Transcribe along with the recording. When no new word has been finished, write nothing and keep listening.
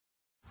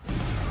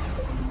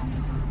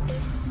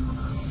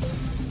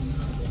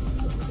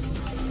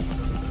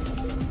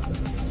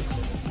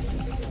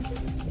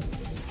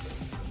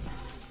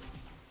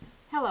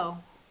Hello,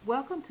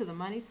 welcome to the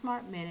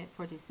MoneySmart Minute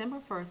for December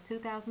 1st,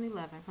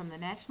 2011 from the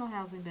National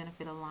Housing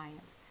Benefit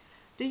Alliance.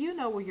 Do you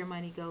know where your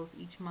money goes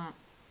each month?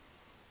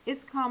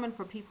 It's common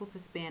for people to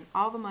spend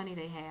all the money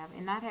they have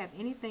and not have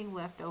anything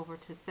left over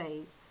to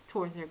save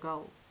towards their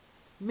goals.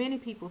 Many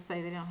people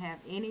say they don't have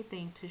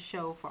anything to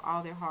show for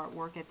all their hard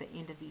work at the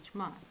end of each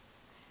month.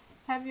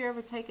 Have you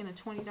ever taken a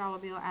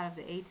 $20 bill out of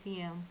the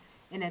ATM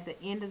and at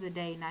the end of the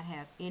day not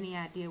have any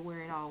idea where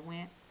it all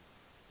went?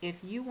 If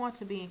you want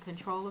to be in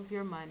control of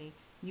your money,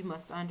 you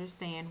must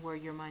understand where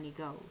your money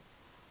goes.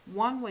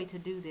 One way to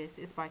do this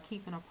is by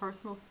keeping a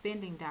personal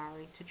spending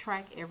diary to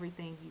track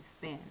everything you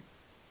spend.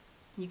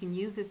 You can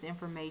use this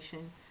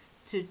information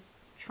to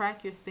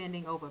track your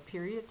spending over a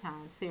period of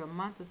time, say a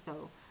month or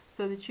so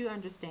that you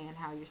understand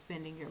how you're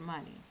spending your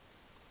money.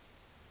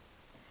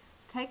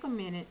 Take a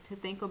minute to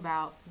think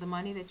about the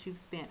money that you've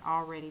spent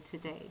already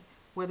today,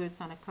 whether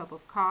it's on a cup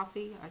of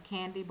coffee, a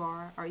candy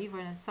bar, or even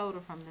a soda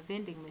from the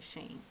vending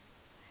machine.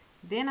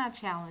 Then I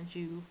challenge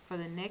you for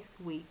the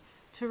next week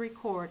to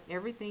record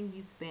everything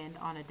you spend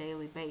on a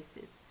daily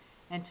basis.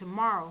 And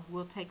tomorrow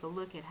we'll take a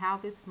look at how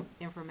this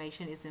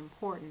information is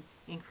important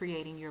in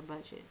creating your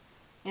budget.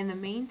 In the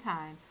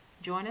meantime,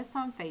 join us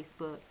on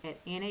Facebook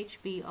at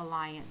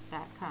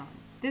nhballiance.com.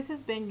 This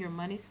has been your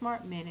Money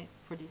Smart Minute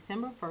for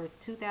December 1st,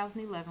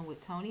 2011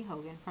 with Tony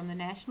Hogan from the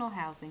National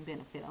Housing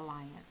Benefit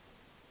Alliance.